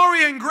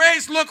glory and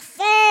grace, look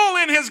full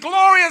in His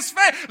glorious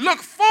face. Look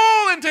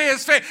full into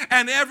His face,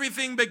 and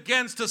everything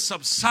begins to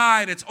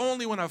subside. It's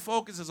only when our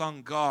focus is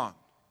on God.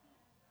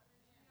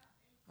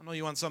 I know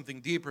you want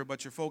something deeper,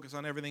 but you're focused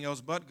on everything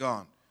else but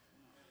God.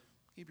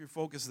 Keep your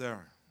focus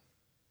there.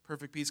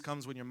 Perfect peace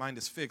comes when your mind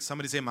is fixed.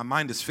 Somebody say, my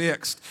mind is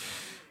fixed.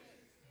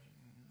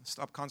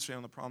 Stop concentrating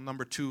on the problem.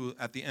 Number 2,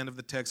 at the end of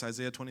the text,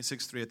 Isaiah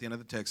 26:3, at the end of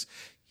the text,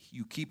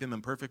 you keep Him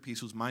in perfect peace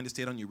whose mind is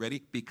stayed on you.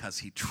 Ready? Because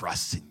He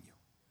trusts in you.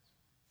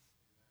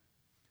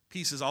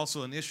 Peace is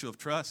also an issue of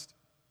trust.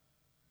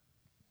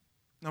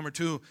 Number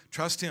 2,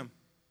 trust Him.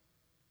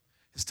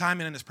 His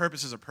timing and His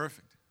purposes are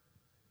perfect.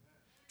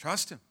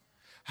 Trust Him.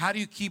 How do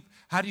you keep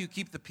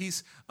the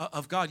peace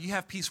of God? You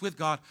have peace with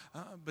God,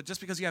 but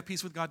just because you have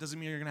peace with God doesn't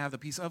mean you're going to have the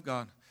peace of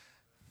God.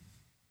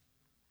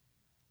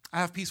 I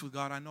have peace with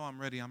God. I know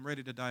I'm ready. I'm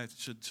ready to die.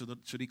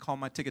 Should he call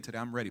my ticket today?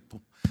 I'm ready. Boom.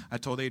 I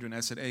told Adrian,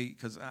 I said, hey,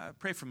 because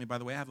pray for me, by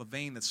the way. I have a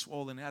vein that's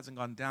swollen. It hasn't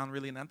gone down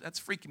really, and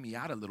that's freaking me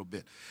out a little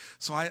bit.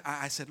 So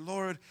I said,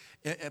 Lord,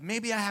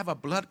 maybe I have a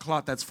blood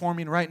clot that's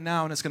forming right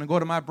now, and it's going to go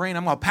to my brain.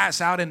 I'm going to pass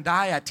out and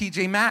die at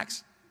TJ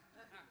Maxx.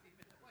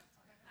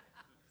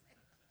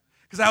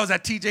 Because I was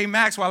at TJ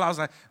Maxx while I was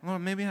like, well,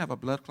 maybe I have a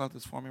blood clot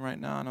that's forming right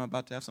now, and I'm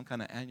about to have some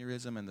kind of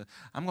aneurysm, and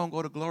I'm going to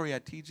go to glory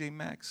at TJ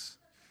Maxx.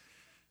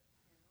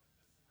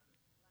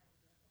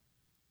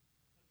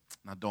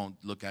 Now, don't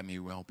look at me,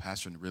 well,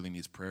 Pastor really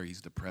needs prayer. He's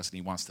depressed and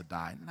he wants to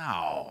die.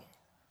 No.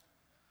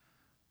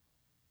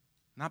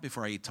 Not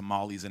before I eat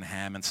tamales and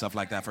ham and stuff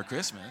like that for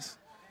Christmas.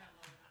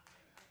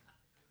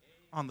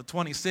 On the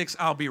 26th,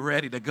 I'll be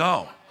ready to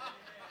go.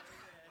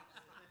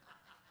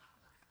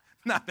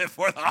 Not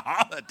before the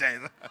holidays.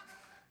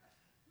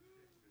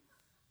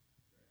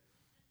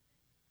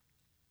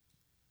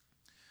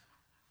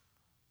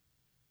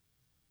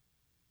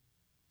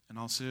 In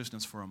all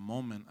seriousness, for a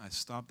moment, I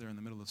stopped there in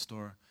the middle of the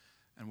store.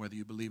 And whether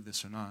you believe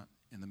this or not,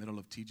 in the middle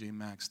of TJ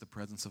Maxx, the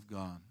presence of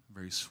God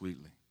very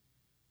sweetly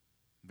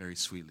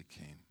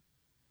came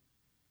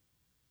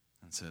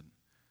and said,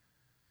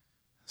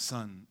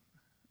 son,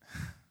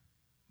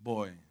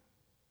 boy,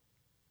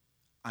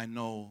 I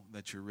know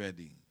that you're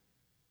ready,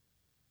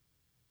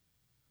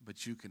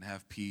 but you can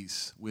have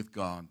peace with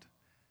God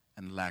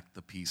and lack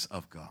the peace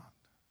of God.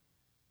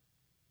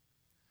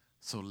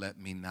 So let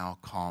me now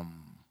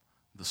calm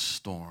the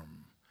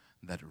storm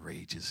that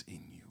rages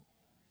in you.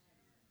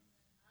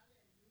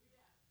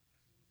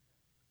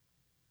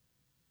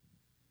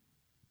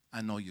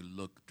 I know you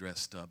look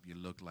dressed up, you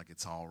look like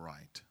it's all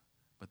right,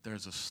 but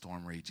there's a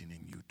storm raging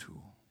in you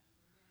too.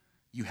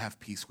 You have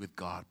peace with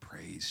God,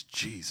 praise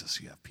Jesus,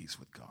 you have peace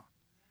with God.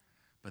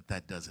 But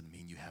that doesn't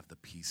mean you have the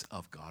peace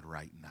of God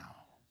right now.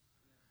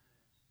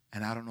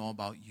 And I don't know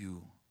about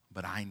you,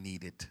 but I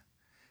need it.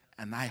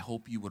 And I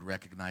hope you would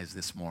recognize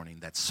this morning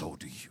that so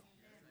do you.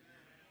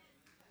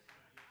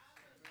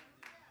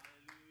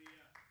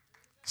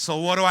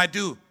 So what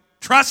do?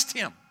 Trust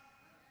him.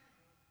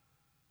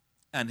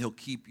 And he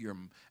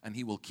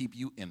will keep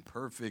you in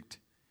perfect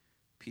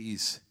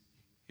peace.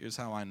 Here's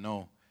how I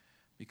know,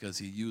 because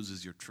he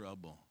uses your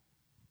trouble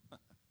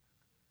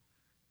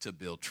to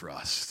build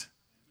trust.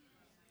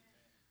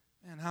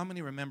 And how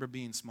many remember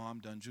being small? I'm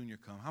done, junior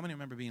come. How many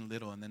remember being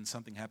little and then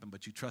something happened,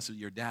 but you trusted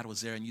your dad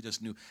was there and you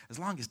just knew, as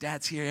long as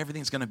dad's here,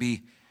 everything's going to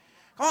be,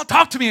 come on,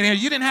 talk to me in here.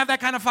 You didn't have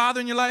that kind of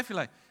father in your life? You're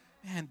like,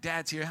 man,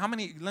 dad's here.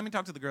 Let me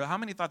talk to the girl. How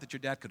many thought that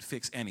your dad could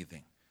fix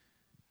anything?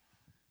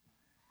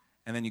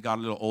 And then you got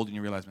a little older and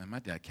you realized, man, my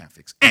dad can't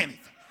fix anything.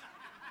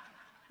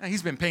 And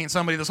he's been paying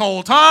somebody this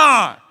whole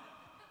time.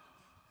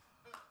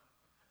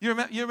 You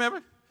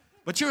remember?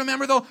 But you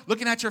remember, though,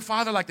 looking at your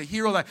father like the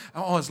hero, like,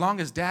 oh, as long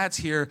as dad's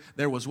here,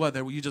 there was what?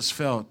 You just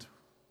felt.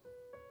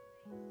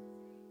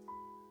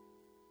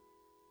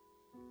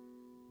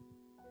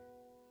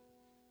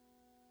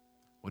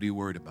 What are you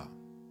worried about?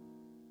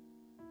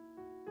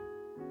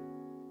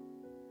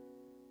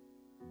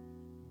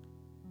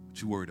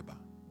 What you worried about?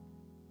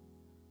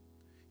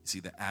 You see,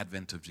 the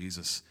advent of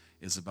Jesus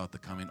is about the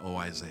coming, O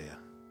Isaiah.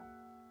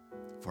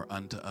 For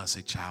unto us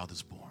a child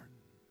is born,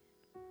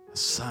 a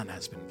son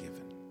has been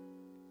given,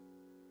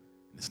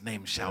 and his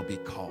name shall be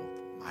called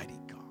Mighty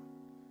God,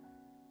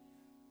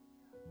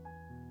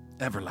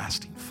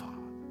 Everlasting Father.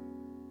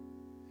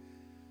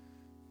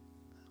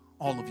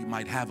 All of you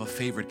might have a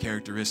favorite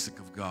characteristic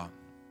of God.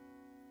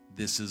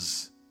 This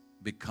is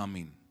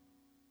becoming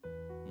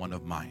one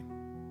of mine.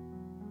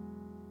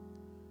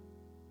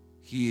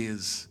 He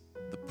is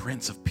the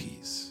Prince of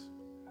Peace.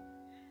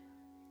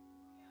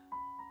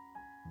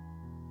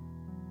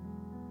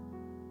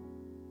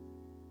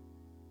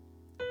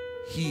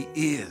 He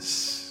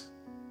is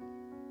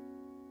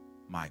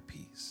my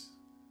peace.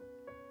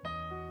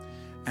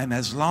 And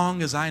as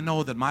long as I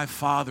know that my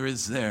Father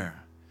is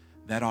there,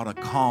 that ought to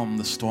calm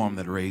the storm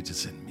that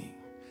rages in me.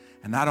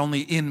 And not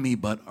only in me,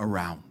 but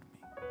around me.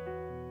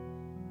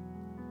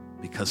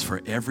 Because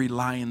for every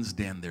lion's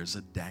den, there's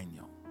a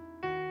Daniel.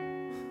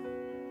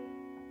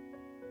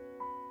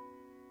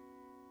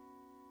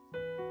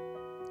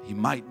 He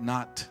might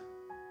not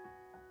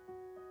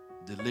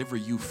deliver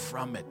you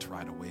from it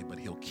right away, but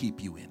he'll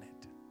keep you in it.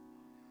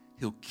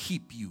 He'll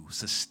keep you,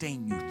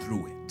 sustain you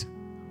through it.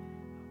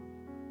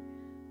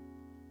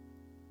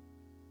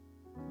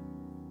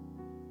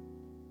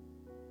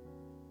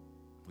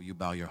 Will you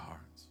bow your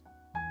hearts?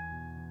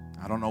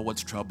 I don't know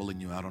what's troubling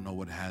you. I don't know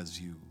what has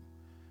you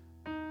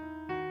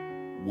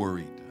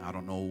worried. I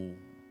don't know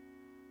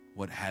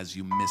what has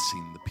you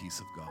missing the peace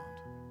of God.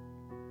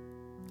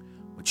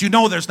 But you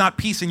know there's not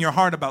peace in your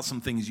heart about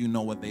some things. You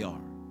know what they are.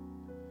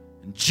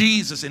 And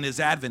Jesus in his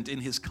advent, in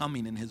his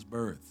coming, in his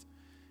birth,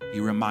 he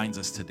reminds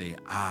us today,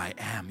 I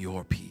am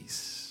your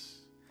peace.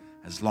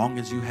 As long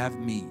as you have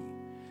me,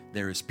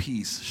 there is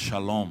peace,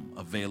 shalom,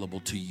 available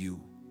to you.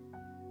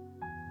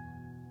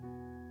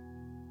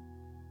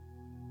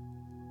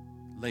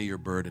 Lay your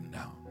burden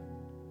down.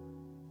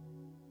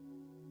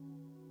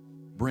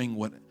 Bring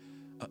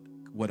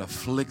what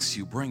afflicts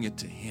you, bring it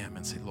to him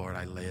and say, Lord,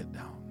 I lay it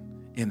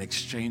down. In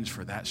exchange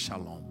for that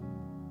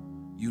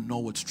shalom. You know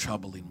what's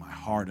troubling my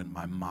heart and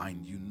my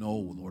mind. You know,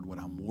 Lord, what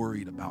I'm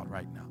worried about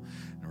right now.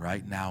 And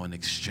right now, in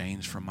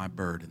exchange for my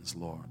burdens,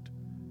 Lord,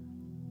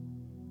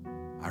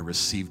 I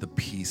receive the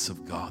peace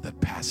of God that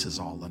passes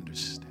all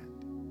understanding.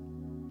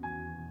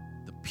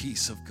 The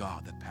peace of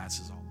God that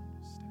passes all understanding.